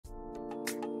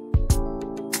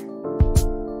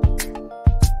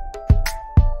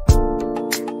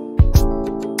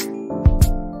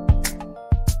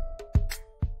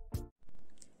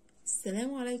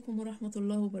السلام عليكم ورحمة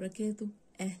الله وبركاته.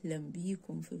 أهلا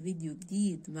بيكم في فيديو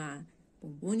جديد مع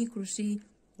بونبوني كروشيه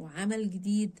وعمل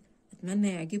جديد. أتمنى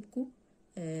يعجبكم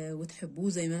وتحبوه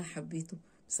زي ما أنا حبيته.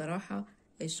 بصراحة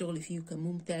الشغل فيه كان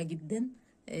ممتع جدا.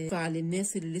 فعل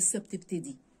الناس اللي لسه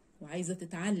بتبتدي وعايزة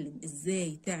تتعلم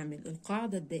إزاي تعمل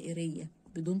القاعدة الدائرية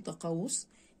بدون تقوس.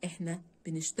 إحنا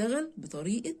بنشتغل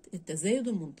بطريقة التزايد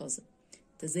المنتظم.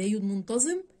 تزايد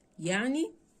منتظم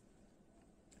يعني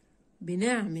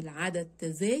بنعمل عدد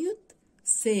تزايد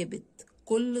ثابت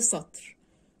كل سطر،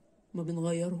 ما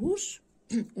بنغيرهوش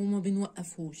وما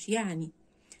بنوقفهوش. يعني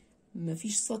ما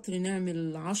فيش سطر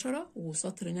نعمل 10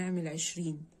 وسطر نعمل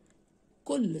 20.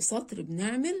 كل سطر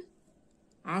بنعمل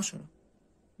 10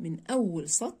 من أول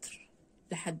سطر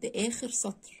لحد آخر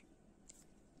سطر.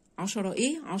 10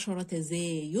 إيه؟ 10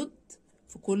 تزايد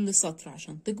في كل سطر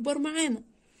عشان تكبر معانا.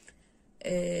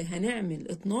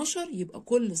 هنعمل 12 يبقى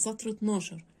كل سطر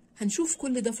 12. هنشوف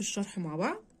كل ده في الشرح مع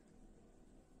بعض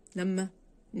لما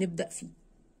نبدأ فيه.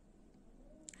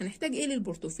 هنحتاج ايه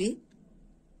للبورتفيه؟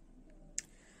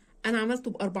 انا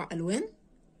عملته باربع الوان.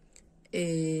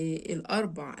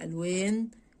 الاربع الوان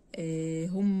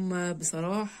هم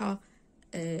بصراحة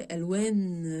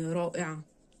الوان رائعة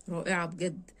رائعة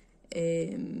بجد.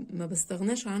 ما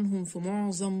بستغناش عنهم في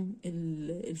معظم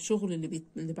الشغل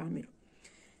اللي بعمله.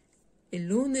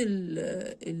 اللون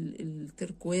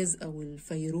التركواز او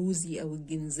الفيروزي او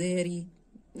الجنزاري،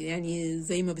 يعني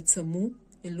زي ما بتسموه،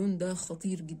 اللون ده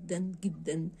خطير جدا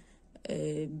جدا.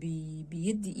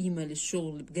 بيدي قيمة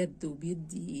للشغل بجد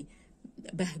وبيدي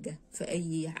بهجة في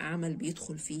اي عمل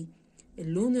بيدخل فيه.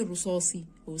 اللون الرصاصي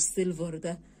او السيلفر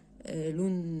ده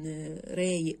لون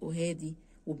رايق وهادي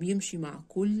وبيمشي مع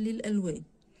كل الالوان.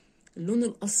 اللون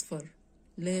الاصفر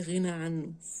لا غنى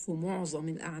عنه في معظم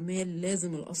الأعمال.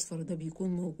 لازم الأصفر ده بيكون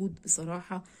موجود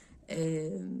بصراحة.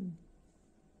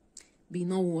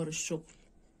 بينور الشغل،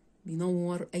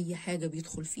 بينور أي حاجة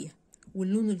بيدخل فيها.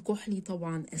 واللون الكحلي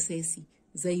طبعا أساسي،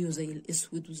 زيه زي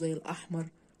الأسود وزي الأحمر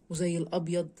وزي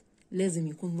الأبيض، لازم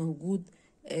يكون موجود.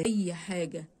 أي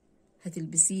حاجة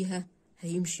هتلبسيها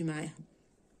هيمشي معاها.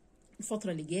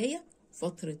 الفترة اللي جاية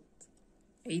فترة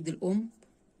عيد الأم،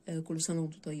 كل سنة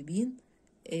وانتم طيبين.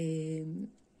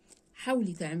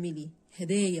 حاولي تعملي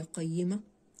هدايا قيمة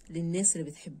للناس اللي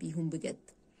بتحبيهم بجد.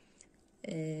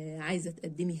 عايزة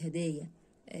تقدمي هدايا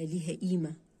ليها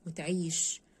قيمة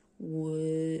وتعيش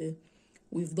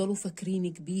ويفضلوا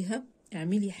فاكرينك بيها.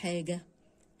 اعملي حاجة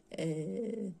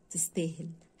تستاهل،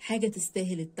 حاجة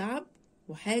تستاهل التعب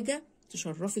وحاجة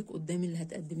تشرفك قدام اللي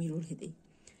هتقدمي له الهدية.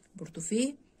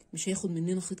 البورتفيه مش هياخد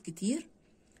مننا خيط كتير،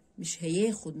 مش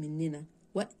هياخد مننا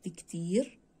وقت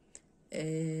كتير.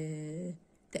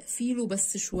 تقفيله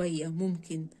بس شوية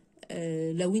ممكن.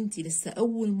 لو انتي لسه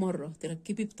أول مرة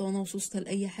تركبي بطانة وسوسته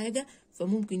لأي حاجة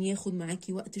فممكن ياخد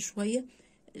معاكي وقت شوية،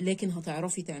 لكن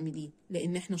هتعرفي تعمليه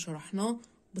لأن احنا شرحناه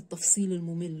بالتفصيل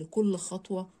الممل، كل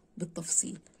خطوة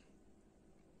بالتفصيل.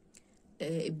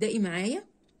 ابدأي معايا،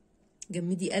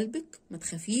 جمدي قلبك، ما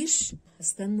تخافيش.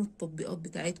 هستنى التطبيقات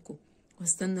بتاعتكم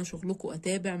وهستنى شغلكم،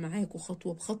 أتابع معاكم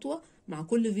خطوة بخطوة. مع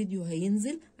كل فيديو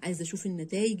هينزل عايزة أشوف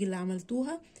النتائج اللي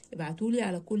عملتوها. ابعتولي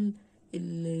على كل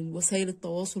وسائل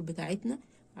التواصل بتاعتنا،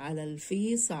 على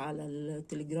الفيس، على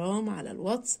التليجرام، على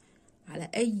الواتس، على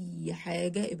أي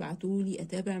حاجة ابعتولي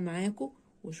أتابع معاكم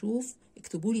وأشوف.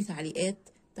 اكتبولي تعليقات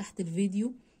تحت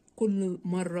الفيديو كل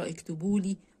مرة،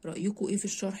 اكتبولي رأيكم ايه في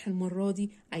الشرح المرة دي.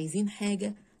 عايزين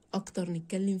حاجة أكتر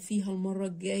نتكلم فيها المرة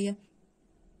الجاية،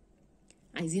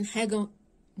 عايزين حاجة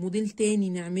موديل تاني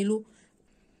نعمله.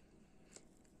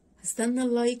 هستنى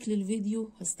اللايك للفيديو،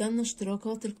 هستنى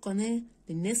اشتراكات القناة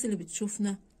للناس اللي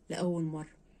بتشوفنا لأول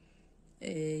مرة.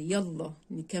 يلا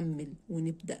نكمل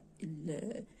ونبدأ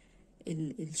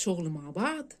الشغل مع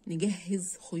بعض.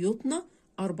 نجهز خيوطنا.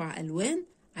 4 ألوان.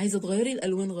 عايزة تغيري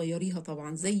الألوان غيريها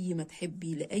طبعا زي ما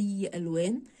تحبي لأي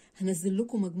ألوان. هنزل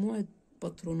لكم مجموعة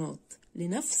باترونات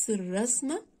لنفس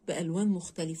الرسمة بألوان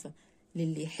مختلفة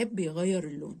للي يحب يغير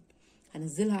اللون.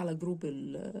 هنزلها على جروب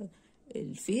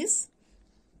الفيس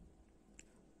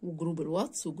وجروب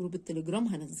الواتس وجروب التليجرام،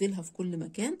 هنزلها في كل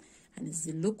مكان.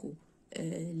 هنزل لكم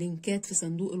لينكات في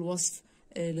صندوق الوصف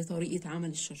لطريقة عمل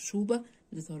الشرشوبة،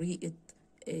 لطريقة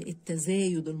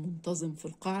التزايد المنتظم في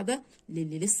القاعدة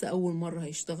للي لسه أول مرة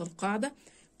هيشتغل قاعدة.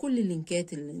 كل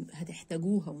اللينكات اللي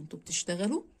هتحتاجوها وانتوا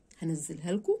بتشتغلوا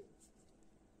هنزلها لكم.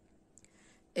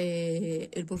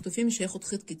 البورتفيه مش هياخد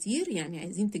خيط كتير، يعني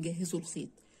عايزين تجهزوا الخيط.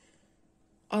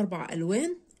 4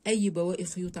 ألوان. أي بواقي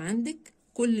خيوط عندك،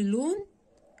 كل لون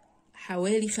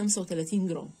حوالي 35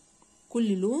 جرام.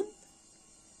 كل لون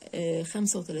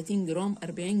 35 جرام،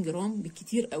 40 جرام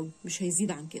بالكتير قوي، مش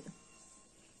هيزيد عن كده.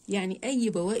 يعني اي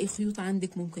بواقي خيوط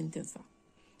عندك ممكن تنفع،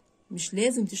 مش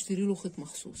لازم تشتري له خيط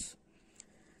مخصوص.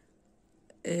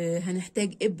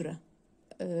 هنحتاج ابرة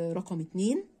رقم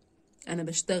 2، انا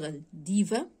بشتغل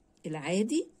ديفا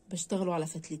العادي بشتغله على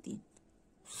فتلتين،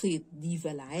 خيط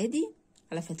ديفا العادي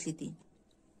على فتلتين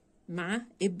مع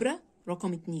ابرة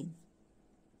رقم 2.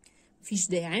 مفيش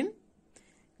داعم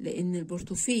لان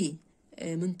البورتفيه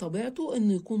من طبيعته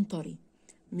انه يكون طري،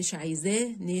 مش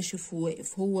عايزاه ناشف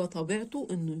وواقف، هو طبيعته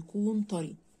انه يكون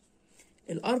طري.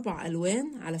 الاربع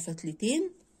الوان على فتلتين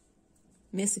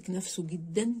ماسك نفسه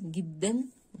جدا جدا،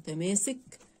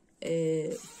 متماسك،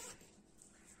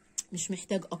 مش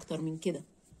محتاج اكتر من كده،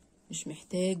 مش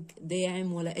محتاج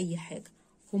داعم ولا اي حاجة.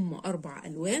 هم 4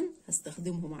 الوان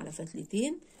هستخدمهم على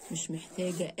فتلتين، مش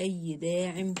محتاجة اي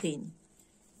داعم تاني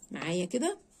معايا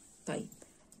كده. طيب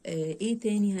ايه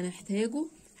تاني هنحتاجه؟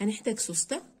 هنحتاج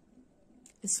سوستة.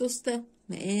 السوستة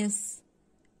مقاس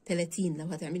 30، لو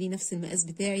هتعملي نفس المقاس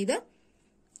بتاعي ده،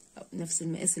 نفس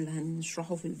المقاس اللي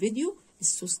هنشرحه في الفيديو،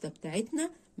 السوستة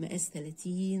بتاعتنا مقاس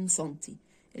 30 سنتي.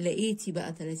 لقيتي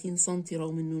بقى 30 سنتي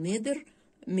رغم انه نادر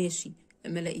ماشي،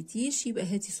 ما لقيتيش يبقى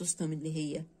هاتي سوستة من اللي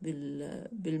هي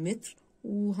بالمتر،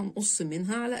 وهنقص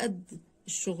منها على قد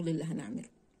الشغل اللي هنعمله.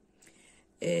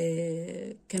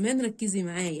 كمان ركزي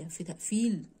معايا في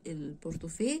تقفيل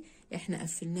البورتفيه، احنا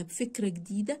قفلناه بفكرة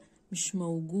جديدة مش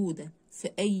موجودة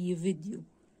في اي فيديو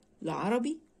لا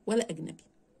عربي ولا اجنبي،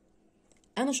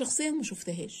 انا شخصيا ما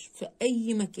شفتهاش في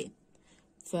اي مكان.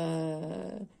 ف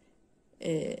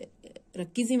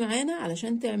ركزي معانا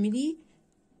علشان تعمليه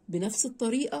بنفس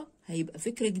الطريقة، هيبقى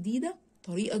فكرة جديدة،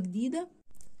 طريقة جديدة.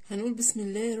 هنقول بسم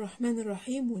الله الرحمن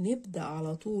الرحيم ونبدأ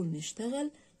على طول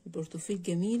نشتغل البورتفيه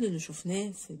الجميل اللي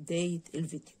شفناه في بداية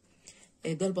الفيديو.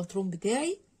 ده الباترون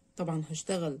بتاعي، طبعا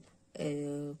هشتغل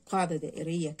قاعدة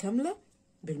دائرية كاملة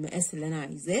بالمقاس اللي انا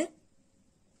عايزاه،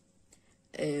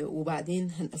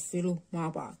 وبعدين هنقفله مع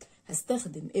بعض.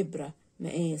 هستخدم ابرة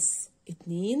مقاس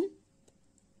 2،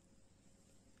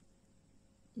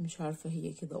 مش عارفة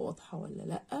هي كده واضحة ولا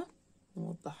لأ،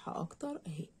 نوضحها اكتر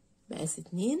اهي، مقاس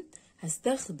 2.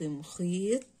 هستخدم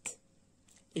خيط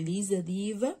اليزا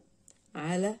ديفا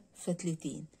على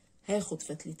فتلتين. هاخد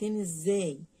فتلتين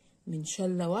ازاي؟ من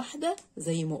شلة واحدة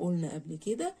زي ما قلنا قبل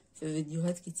كده في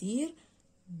فيديوهات كتير،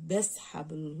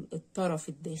 بسحب الطرف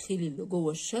الداخلي اللي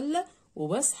جوه الشلة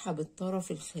وبسحب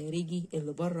الطرف الخارجي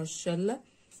اللي بره الشلة.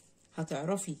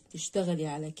 هتعرفي تشتغلي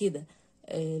على كده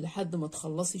لحد ما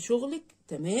تخلصي شغلك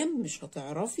تمام. مش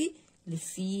هتعرفي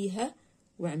لفيها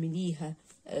واعمليها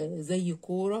زي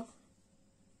كورة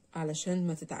علشان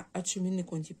ما تتعقدش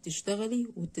منك وانتي بتشتغلي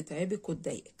وتتعبك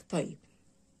وتضايقك. طيب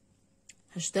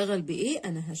هشتغل بايه؟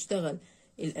 انا هشتغل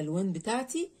الالوان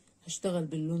بتاعتي، هشتغل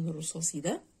باللون الرصاصي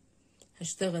ده،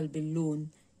 هشتغل باللون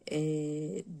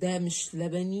ده مش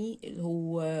لبني، اللي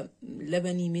هو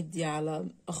لبني مدي على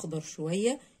اخضر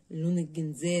شوية، اللون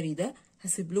الجنزاري ده.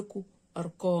 هسيب لكم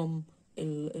ارقام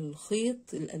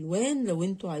الخيط الالوان لو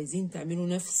انتوا عايزين تعملوا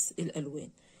نفس الالوان.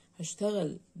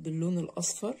 هشتغل باللون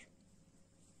الاصفر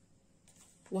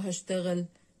وهشتغل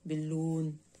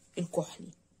باللون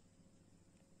الكحلي.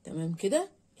 تمام كده،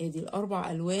 ادي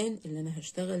الاربع الوان اللي انا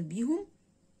هشتغل بيهم.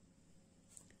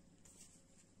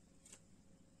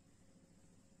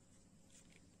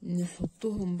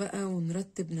 نحطهم بقى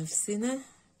ونرتب نفسنا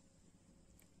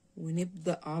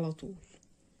ونبدأ على طول.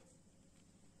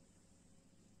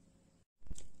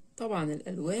 طبعا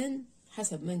الالوان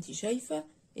حسب ما انتي شايفة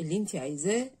اللي انتي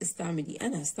عايزاه استعملي.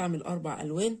 انا هستعمل 4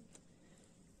 الوان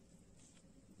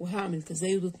وهعمل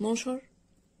تزايد 12،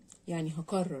 يعني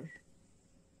هكرر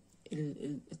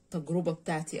التجربة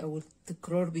بتاعتي او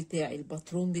التكرار بتاعي،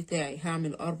 الباترون بتاعي.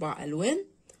 هعمل 4 الوان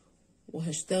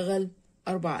وهشتغل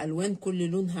 4 الوان، كل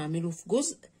لون هعمله في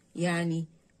جزء، يعني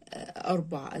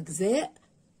 4 اجزاء،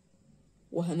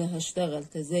 وأنا هشتغل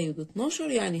تزايد 12،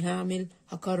 يعني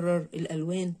هكرر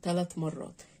الألوان 3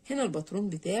 مرات. هنا الباترون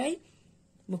بتاعي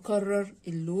مكرر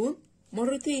اللون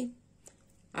مرتين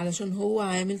علشان هو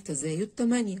عامل تزايد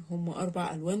 8، هم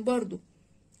 4 ألوان برضو.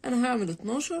 أنا هعمل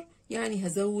 12 يعني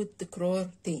هزود تكرار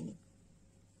تاني.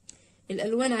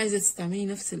 الألوان عايزة تستعملي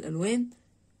نفس الألوان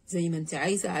زي ما انت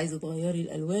عايزة تغيري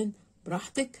الألوان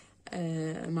براحتك.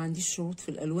 ما عنديش شروط في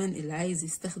الألوان، اللي عايز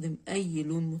يستخدم أي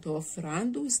لون متوفر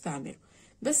عنده يستعمله،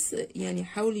 بس يعني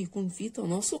حاولي يكون في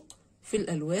تناسق في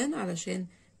الألوان علشان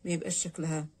ما يبقاش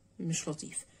شكلها مش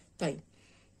لطيف. طيب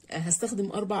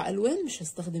هستخدم 4 ألوان، مش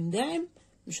هستخدم داعم،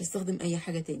 مش هستخدم أي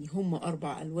حاجة تاني، هم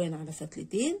 4 ألوان على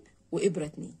فتلتين وإبرة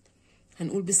 2.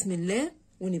 هنقول بسم الله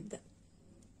ونبدأ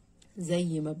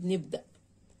زي ما بنبدأ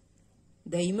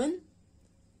دايما،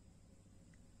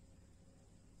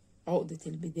 عقدة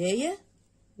البداية،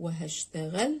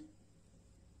 وهشتغل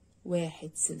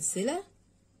 1 سلسلة،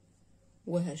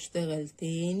 وهشتغل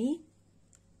تاني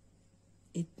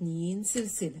 2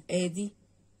 سلسلة. ادي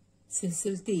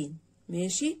سلسلتين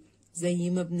ماشي زي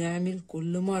ما بنعمل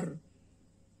كل مرة.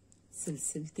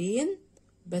 سلسلتين،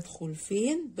 بدخل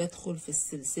فين؟ بدخل في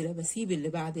السلسلة، بسيب اللي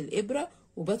بعد الإبرة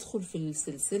وبدخل في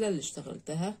السلسلة اللي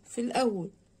اشتغلتها في الأول.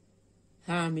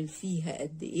 هعمل فيها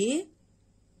قد ايه؟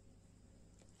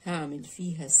 هعمل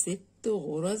فيها 6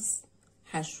 غرز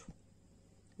حشو.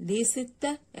 ليه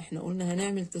 6؟ احنا قلنا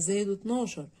هنعمل تزايد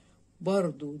 12.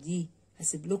 برضو دي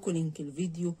هسيب لكم لينك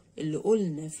الفيديو اللي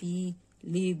قلنا فيه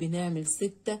ليه بنعمل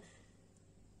 6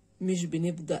 مش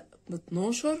بنبدأ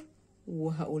ب12،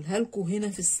 وهقولها لكم هنا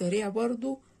في السريع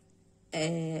برضو.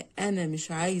 انا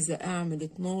مش عايزة اعمل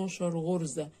 12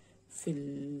 غرزة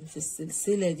في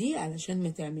السلسلة دي علشان ما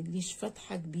تعمليش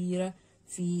فتحة كبيرة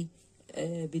في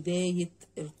بداية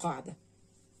القاعدة.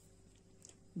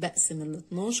 بقسم ال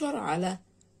 12 على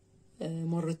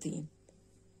مرتين.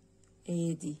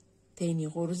 ادي تاني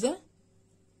غرزة،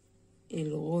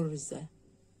 الغرزة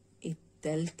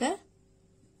التالتة،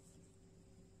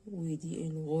 ودي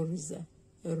الغرزة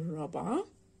الرابعة،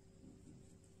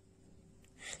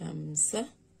 5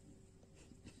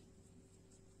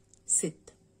 6.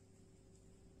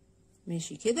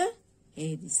 ماشي كده،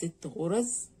 ادي 6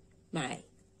 غرز معايا.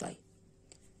 طيب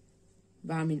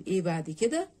بعمل ايه بعد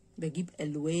كده؟ بجيب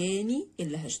الواني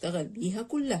اللي هشتغل بيها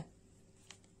كلها.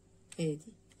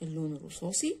 ادي اللون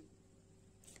الرصاصي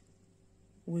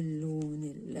واللون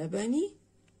اللبني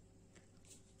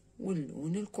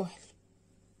واللون الكحلي،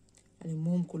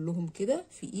 ألمهم كلهم كده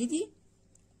في ايدي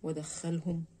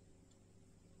وادخلهم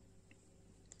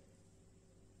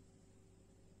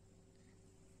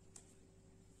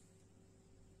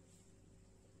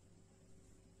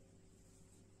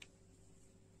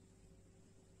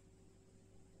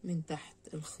من تحت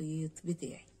الخيط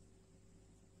بتاعي.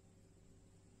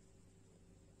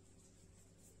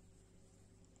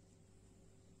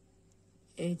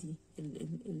 ادي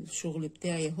الشغل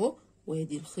بتاعي اهو،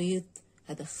 وادي الخيط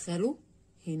هدخله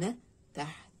هنا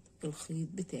تحت الخيط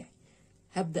بتاعي.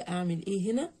 هبدأ اعمل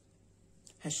ايه هنا؟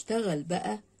 هشتغل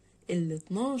بقى ال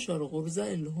 12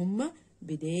 غرزة اللي هما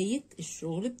بداية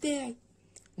الشغل بتاعي.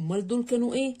 امال دول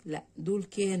كانوا ايه؟ لا دول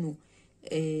كانوا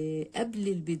قبل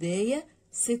البداية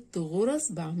 6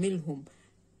 غرز بعملهم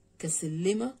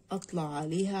كسلمة اطلع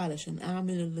عليها علشان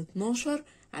اعمل ال 12،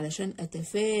 علشان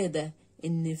اتفادى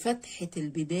ان فتحة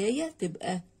البداية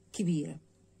تبقى كبيرة.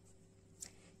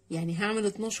 يعني هعمل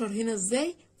 12 هنا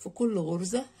ازاي؟ في كل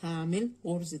غرزة هعمل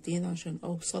غرزتين عشان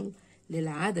اوصل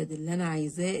للعدد اللي انا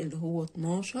عايزاه اللي هو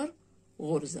 12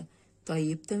 غرزة.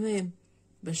 طيب تمام،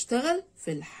 بشتغل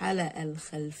في الحلقة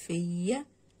الخلفية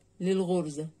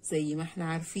للغرزة زي ما احنا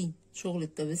عارفين شغل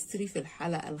التابستري في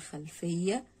الحلقة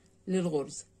الخلفية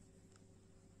للغرزة.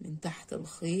 من تحت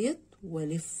الخيط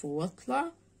والف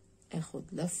واطلع، اخد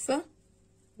لفة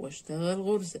واشتغل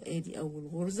غرزة. ادي اول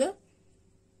غرزة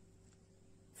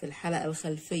في الحلقة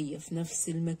الخلفية في نفس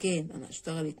المكان، انا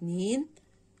هشتغل 2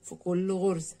 في كل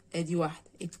غرزة. ادي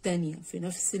واحدة. التانية في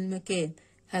نفس المكان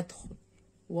هدخل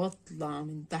واطلع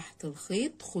من تحت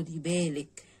الخيط. خدي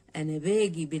بالك انا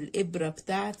باجي بالابرة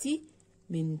بتاعتي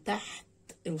من تحت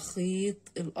الخيط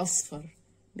الاصفر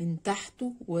من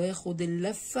تحته واخد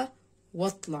اللفة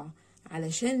واطلع.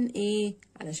 علشان ايه؟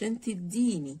 علشان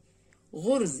تديني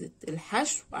غرزة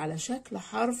الحشو على شكل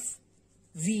حرف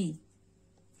في.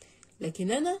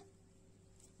 لكن انا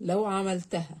لو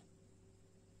عملتها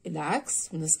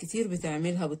العكس، وناس كتير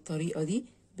بتعملها بالطريقة دي،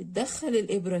 بتدخل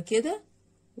الابرة كده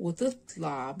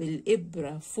وتطلع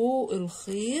بالابرة فوق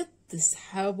الخيط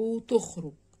تسحبه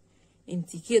وتخرج.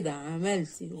 انت كده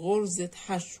عملتي غرزة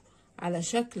حشو على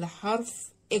شكل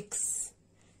حرف اكس،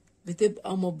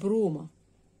 بتبقى مبرومة،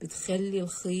 بتخلي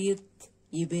الخيط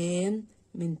يبان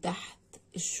من تحت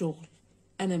الشغل.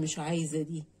 انا مش عايزة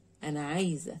دي، انا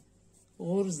عايزة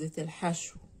غرزة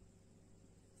الحشو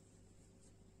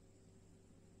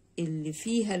اللي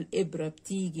فيها الإبرة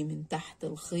بتيجي من تحت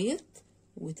الخيط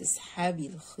وتسحبي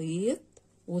الخيط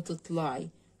وتطلعي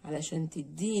علشان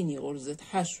تديني غرزة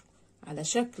حشو على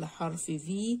شكل حرف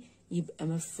في، يبقى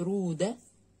مفرودة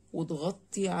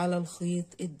وتغطي على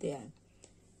الخيط الداعم.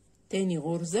 تاني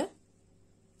غرزة،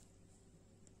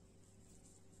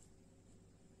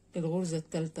 الغرزة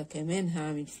التالتة كمان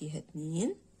هعمل فيها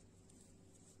 2.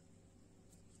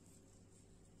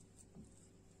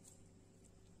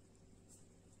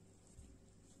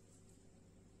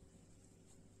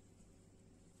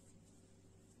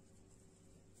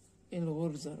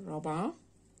 الغرزة الرابعة،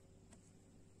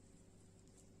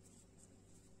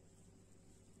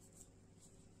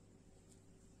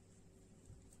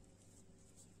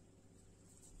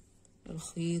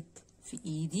 الخيط في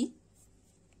ايدي،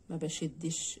 ما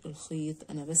بشدش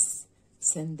الخيط، انا بس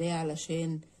سنداه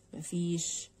علشان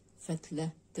مفيش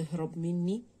فتلة تهرب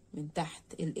مني من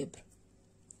تحت الابرة.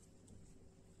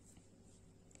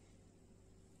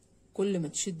 كل ما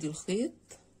تشدي الخيط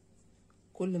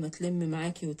كل ما تلم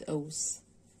معاكي وتقوس.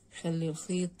 خلي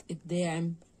الخيط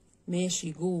الداعم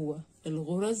ماشي جوه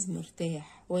الغرز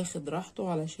مرتاح واخد راحته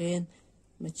علشان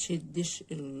ما تشدش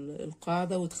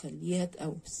القاعدة وتخليها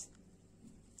تقوس.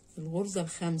 الغرزة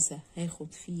الخامسة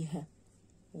هاخد فيها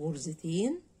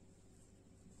غرزتين،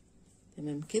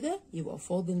 تمام كده. يبقى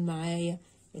فاضل معايا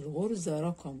الغرزة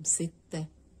رقم 6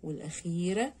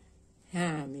 والأخيرة،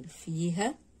 هعمل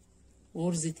فيها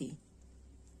غرزتين.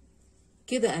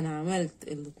 كده أنا عملت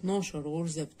 12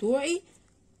 غرزة بتوعي،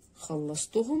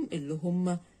 خلصتهم، اللي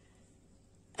هم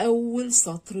أول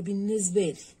سطر بالنسبة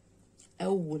لي.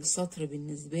 أول سطر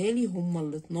بالنسبة لي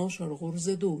هم 12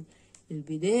 غرزة دول.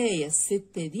 البداية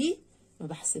ال6 دي ما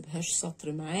بحسبهاش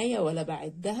سطر معايا ولا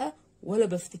بعدها ولا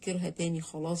بفتكرها تاني،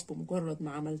 خلاص بمجرد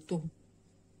ما عملتهم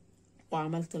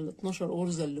وعملت 12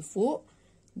 غرزة اللي فوق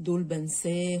دول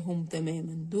بنساهم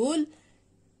تماما. دول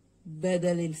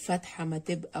بدل الفتحة ما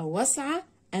تبقى واسعة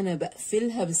أنا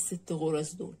بقفلها بال6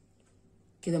 غرز دول.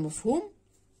 كده مفهوم؟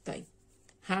 طيب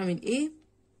هعمل إيه؟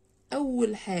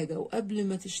 أول حاجة وقبل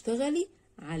ما تشتغلي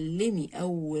علمي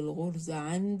أول غرزة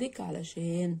عندك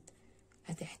علشان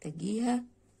هتحتاجيها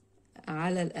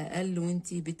على الأقل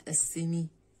وانتي بتقسمي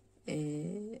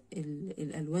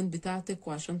الألوان بتاعتك،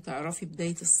 وعشان تعرفي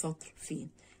بداية السطر فين.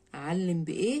 علم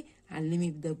بإيه؟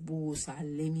 علمي بدبوس،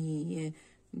 علمي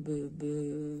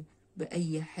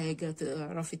بأي حاجة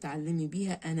تعرفي تعلمي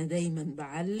بيها. أنا دايما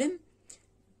بعلم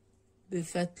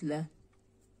بفتلة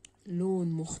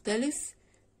لون مختلف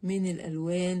من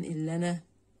الألوان اللي أنا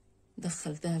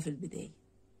دخلتها في البداية،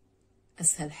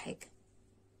 أسهل حاجة.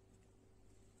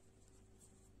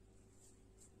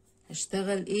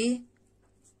 هشتغل إيه؟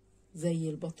 زي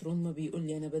الباترون ما بيقول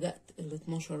لي. أنا بدأت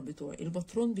 12 بتوعي،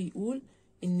 الباترون بيقول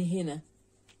إن هنا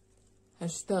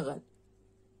هشتغل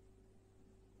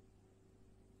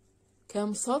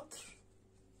كام سطر؟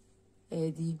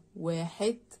 ادي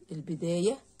 1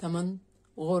 البداية 8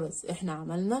 غرز، احنا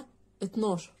عملنا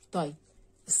 12. طيب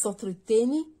السطر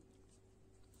التاني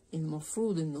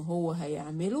المفروض ان هو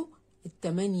هيعمله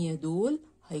ال8 دول،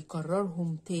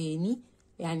 هيكررهم تاني،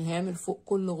 يعني هيعمل فوق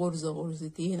كل غرزة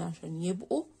غرزتين عشان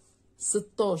يبقوا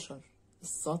 16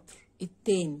 السطر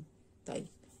التاني. طيب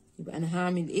يبقى انا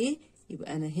هعمل ايه؟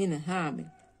 يبقى انا هنا هعمل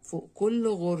فوق كل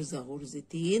غرزة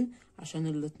غرزتين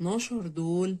عشان ال12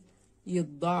 دول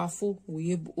يتضاعفوا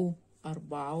ويبقوا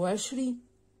 24.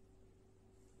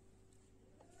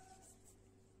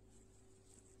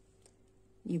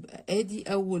 يبقى ادي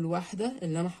اول واحدة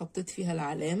اللي انا حطيت فيها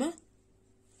العلامة،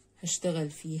 هشتغل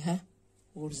فيها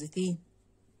غرزتين.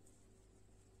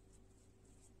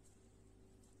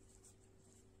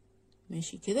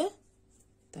 ماشي كده؟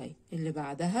 طيب اللي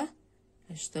بعدها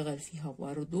هشتغل فيها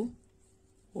برضو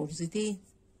غرزتين.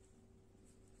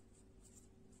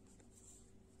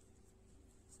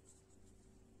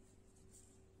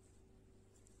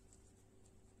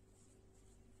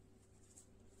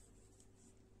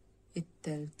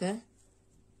 التالتة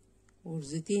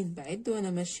غرزتين. بعد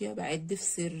وانا ماشية، بعد في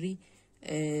سري،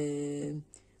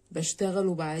 بشتغل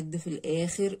وبعد في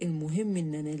الاخر. المهم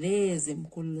ان انا لازم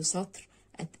كل سطر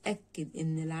اتأكد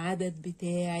ان العدد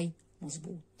بتاعي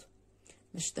مظبوط،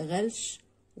 مشتغلش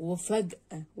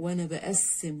وفجأة وانا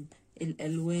بقسم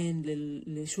الالوان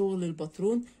لشغل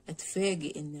الباترون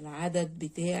اتفاجئ ان العدد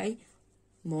بتاعي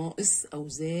ناقص او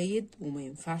زايد وما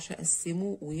ينفعش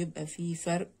اقسمه ويبقى فيه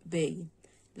فرق باين.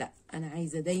 لا، انا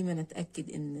عايزة دايما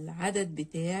اتأكد ان العدد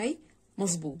بتاعي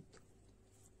مظبوط.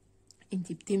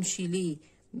 انتي بتمشي ليه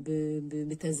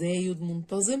بتزايد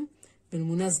منتظم؟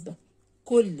 بالمناسبة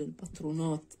كل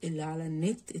الباترونات اللي على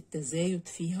النت التزايد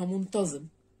فيها منتظم.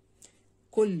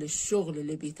 كل الشغل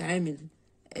اللي بيتعمل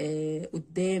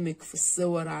قدامك في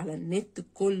الصور على النت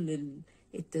كل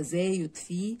التزايد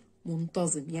فيه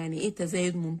منتظم. يعني ايه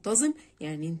تزايد منتظم؟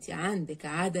 يعني انت عندك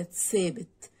عدد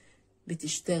ثابت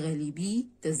بتشتغلي بيه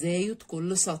تزايد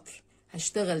كل سطر.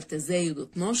 هشتغل تزايد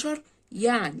 12،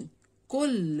 يعني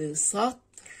كل سطر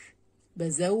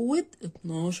بزود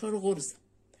 12 غرزة.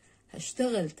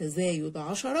 هشتغل تزايد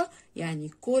 10، يعني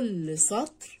كل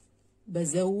سطر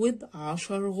بزود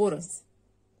 10 غرز.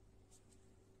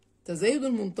 التزايد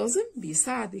المنتظم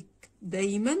بيساعدك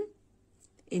دايما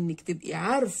انك تبقي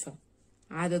عارفة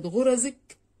عدد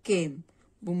غرزك كام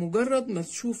بمجرد ما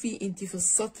تشوفي انت في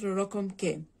السطر رقم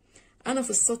كام. انا في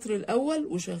السطر الاول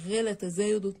وشغالة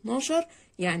تزايد 12،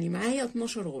 يعني معايا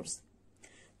 12 غرزة.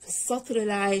 في السطر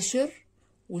العاشر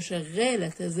وشغالة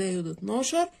تزايد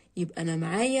 12 يبقى أنا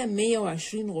معايا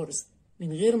 120 غرزة.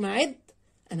 من غير ما أعد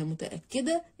أنا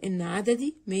متأكدة إن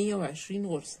عددي 120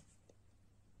 غرزة.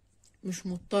 مش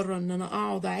مضطرة إن أنا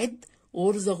أقعد أعد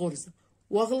غرزة غرزة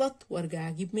وأغلط وأرجع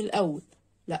أجيب من الأول،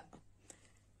 لأ.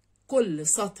 كل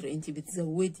سطر أنت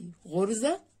بتزودي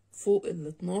غرزة فوق ال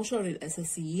 12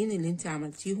 الأساسيين اللي أنت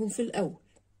عملتيهم في الأول.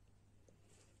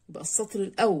 يبقى السطر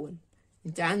الأول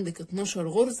أنت عندك 12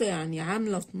 غرزة، يعني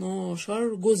عاملة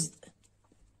 12 جزء.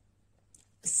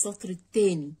 السطر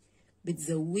التاني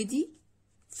بتزودي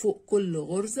فوق كل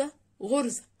غرزة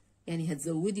غرزة، يعني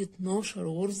هتزودي 12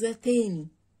 غرزة تاني،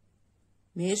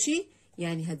 ماشي؟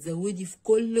 يعني هتزودي في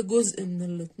كل جزء من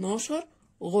ال 12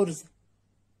 غرزة.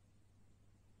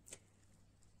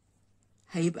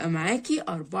 هيبقى معاكي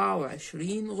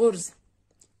 24 غرزة.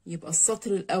 يبقى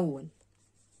السطر الأول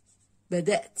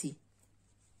بدأتي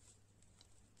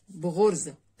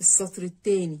بغرزة، السطر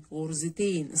التاني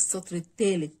غرزتين، السطر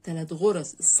التالت 3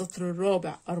 غرز، السطر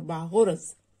الرابع 4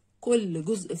 غرز. كل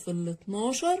جزء في ال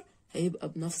 12 هيبقى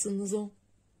بنفس النظام.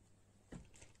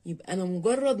 يبقى أنا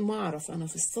مجرد ما أعرف أنا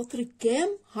في السطر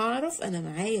الكام هعرف أنا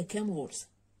معايا كام غرزة.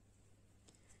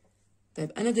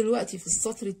 طيب أنا دلوقتي في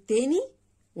السطر التاني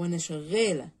وأنا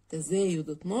شغالة تزايد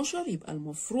 12، يبقى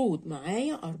المفروض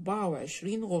معايا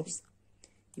 24 غرزة.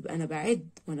 يبقى أنا بعد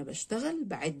وأنا بشتغل،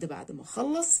 بعد بعد ما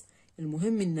أخلص.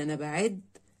 المهم إن أنا بعد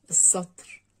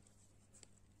السطر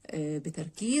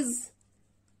بتركيز،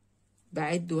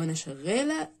 بعد وأنا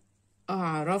شغالة.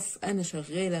 أعرف أنا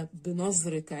شغالة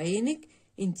بنظرة عينك.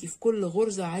 انتي في كل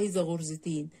غرزة عايزة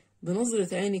غرزتين،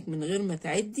 بنظرة عينك من غير ما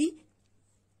تعدي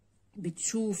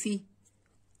بتشوفي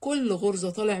كل غرزة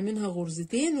طالع منها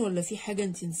غرزتين ولا في حاجة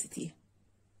انتي نسيتيها.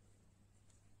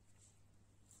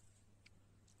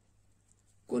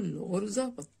 كل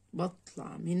غرزة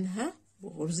بطلع منها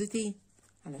بغرزتين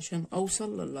علشان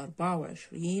اوصل لل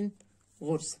 24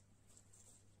 غرزة.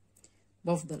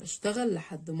 بفضل اشتغل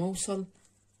لحد ما اوصل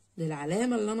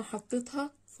للعلامة اللي انا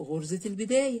حطيتها في غرزة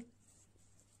البداية.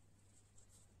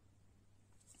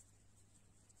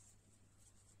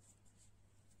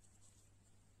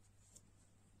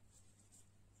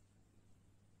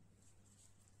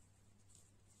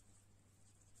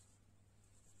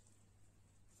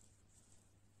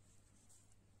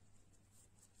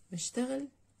 بشتغل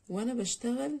وانا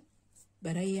بشتغل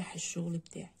بريح الشغل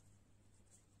بتاعي،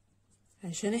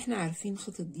 عشان احنا عارفين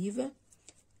خط الديفا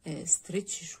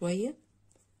ستريتش شوية،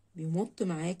 بيمط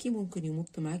معاكي، ممكن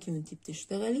يمط معاكي وانتي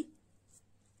بتشتغلي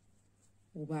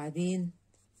وبعدين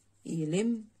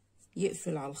يلم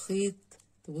يقفل على الخيط،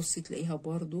 تبصي تلاقيها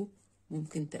برضو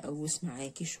ممكن تقوس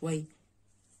معاكي شوية،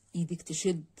 ايدك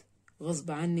تشد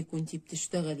غصب عنك وانتي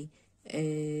بتشتغلي،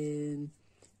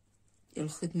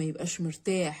 الخيط ما يبقاش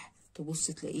مرتاح،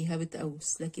 تبصي تلاقيها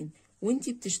بتقوس. لكن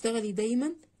وانتي بتشتغلي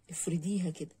دايما افرديها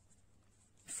كده،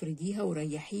 افرديها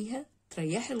وريحيها،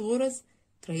 تريحي الغرز،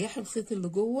 تريحي الخيط اللي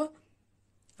جوه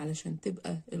علشان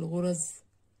تبقى الغرز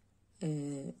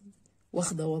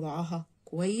واخده وضعها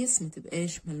كويس، ما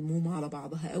تبقاش ملمومه على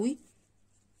بعضها قوي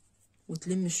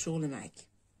وتلم الشغل معاكي.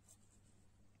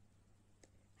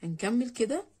 هنكمل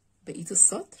كده بقيه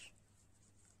السطر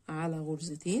على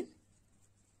غرزتين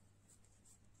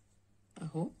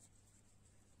اهو.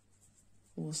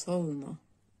 وصلنا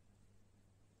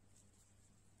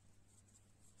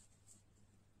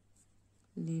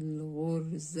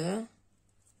للغرزة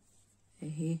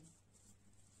اهي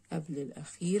قبل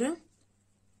الأخيرة.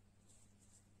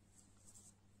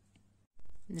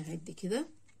 نعد كده،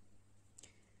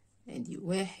 ادي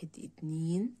 1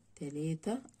 2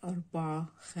 3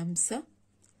 4 5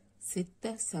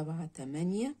 6 7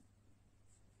 8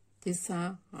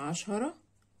 9 10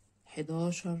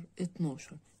 11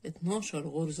 12. 12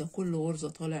 غرزة، كل غرزة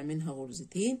طالع منها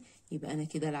غرزتين، يبقى أنا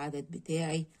كده العدد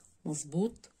بتاعي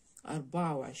مظبوط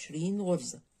 24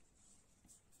 غرزة.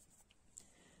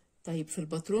 طيب في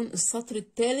الباترون السطر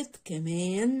الثالث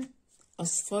كمان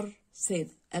أصفر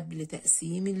سادة قبل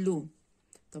تقسيم اللون.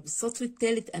 طب السطر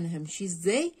الثالث أنا همشيه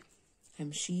إزاي؟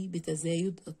 همشيه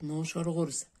بتزايد 12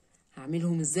 غرزة.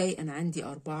 هعملهم إزاي؟ أنا عندي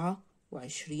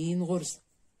 24 غرزة،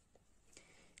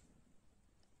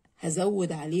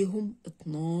 هزود عليهم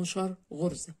 12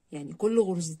 غرزة، يعني كل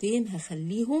غرزتين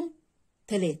هخليهم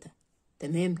 3.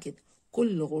 تمام كده،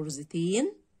 كل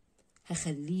غرزتين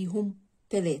هخليهم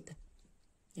 3،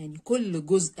 يعني كل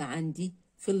جزء عندي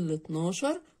في ال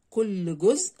 12 كل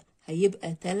جزء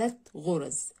هيبقى 3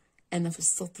 غرز. أنا في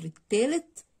السطر الثالث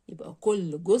يبقى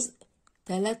كل جزء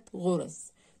 3 غرز.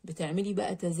 بتعملي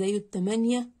بقى تزايد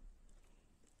 8،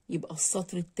 يبقى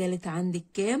السطر الثالث عندك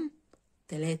كام؟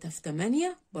 3 في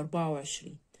 8 ب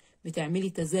 24. بتعملي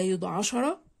تزايد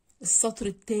 10 السطر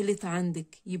التالت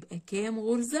عندك يبقى كام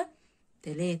غرزة؟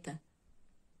 3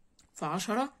 في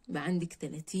 10 يبقى عندك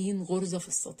 30 غرزة في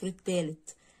السطر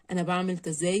التالت. أنا بعمل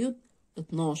تزايد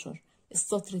 12.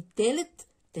 السطر التالت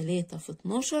 3 في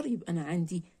 12 يبقى أنا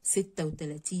عندي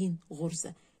 36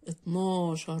 غرزة.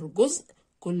 12 جزء،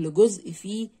 كل جزء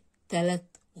فيه 3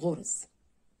 غرز.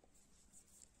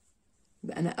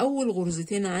 يبقى أنا أول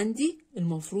غرزتين عندي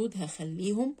المفروض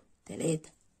هخليهم 3،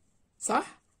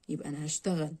 صح؟ يبقى أنا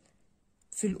هشتغل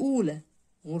في الأولى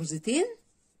غرزتين،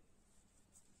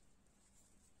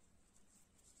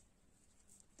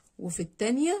 وفي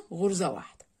التانية غرزة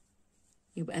واحدة.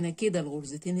 يبقى أنا كده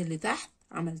الغرزتين اللي تحت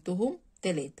عملتهم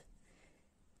 3.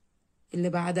 اللي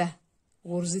بعدها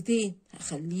غرزتين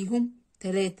هخليهم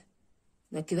 3.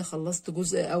 ده كده خلصت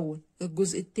جزء أول.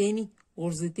 الجزء التاني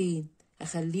غرزتين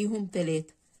هخليهم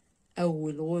 3.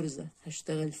 أول غرزة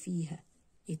هشتغل فيها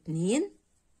 2،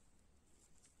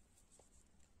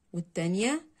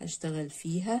 والتانية هشتغل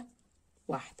فيها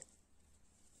 1.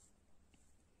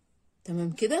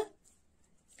 تمام كده؟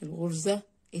 الغرزة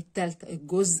التالتة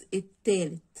الجزء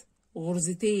التالت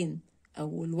غرزتين،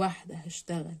 أول واحدة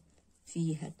هشتغل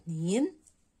فيها 2،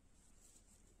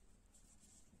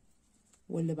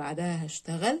 واللي بعدها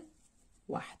هشتغل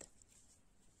 1.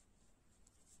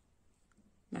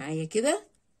 معايا كده؟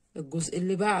 الجزء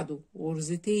اللي بعده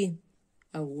غرزتين،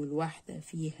 أول واحدة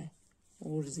فيها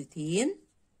غرزتين،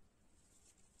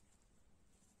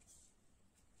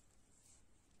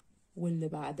 واللي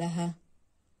بعدها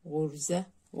غرزة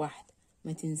 1.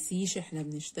 ما تنسيش احنا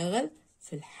بنشتغل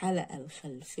في الحلقة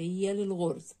الخلفية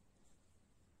للغرزة.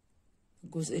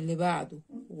 الجزء اللي بعده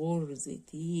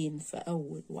غرزتين في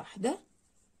أول واحدة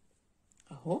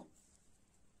اهو،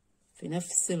 في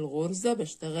نفس الغرزة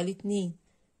بشتغل 2،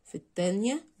 في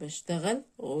التانية بشتغل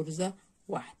غرزة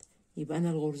 1. يبقى أنا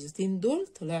الغرزتين دول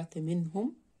طلعت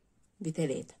منهم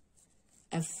ب3.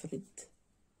 أفرد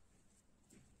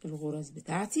الغرز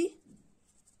بتاعتي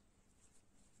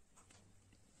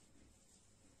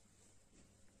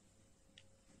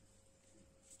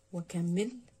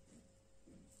واكمل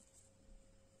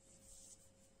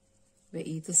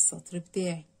بقية السطر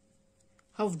بتاعي.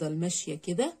 هفضل ماشية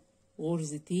كده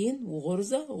غرزتين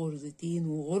وغرزة، غرزتين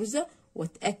وغرزة،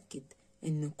 واتأكد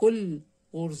ان كل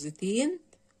غرزتين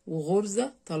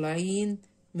وغرزة طالعين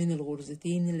من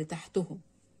الغرزتين اللي تحتهم،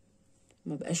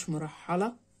 ما بقاش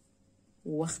مرحلة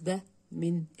واخدة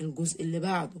من الجزء اللي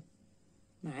بعده.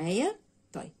 معايا؟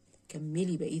 طيب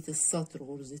كملي بقية السطر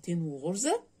غرزتين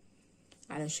وغرزة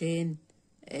علشان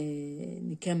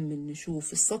نكمل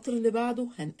نشوف السطر اللي بعده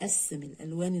هنقسم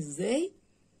الألوان ازاي،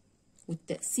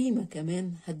 والتقسيمة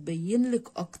كمان هتبين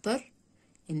لك اكتر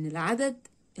ان العدد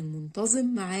المنتظم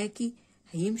معاكي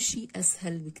هيمشي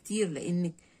اسهل بكتير،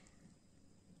 لانك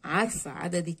عارفة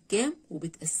عددك كام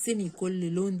وبتقسمي كل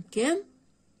لون كام.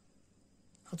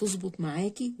 هتظبط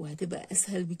معاكي وهتبقى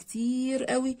اسهل بكتير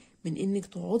قوي من انك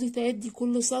تقعدي تعدي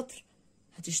كل سطر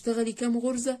هتشتغلي كام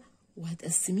غرزة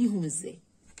وهتقسميهم ازاي.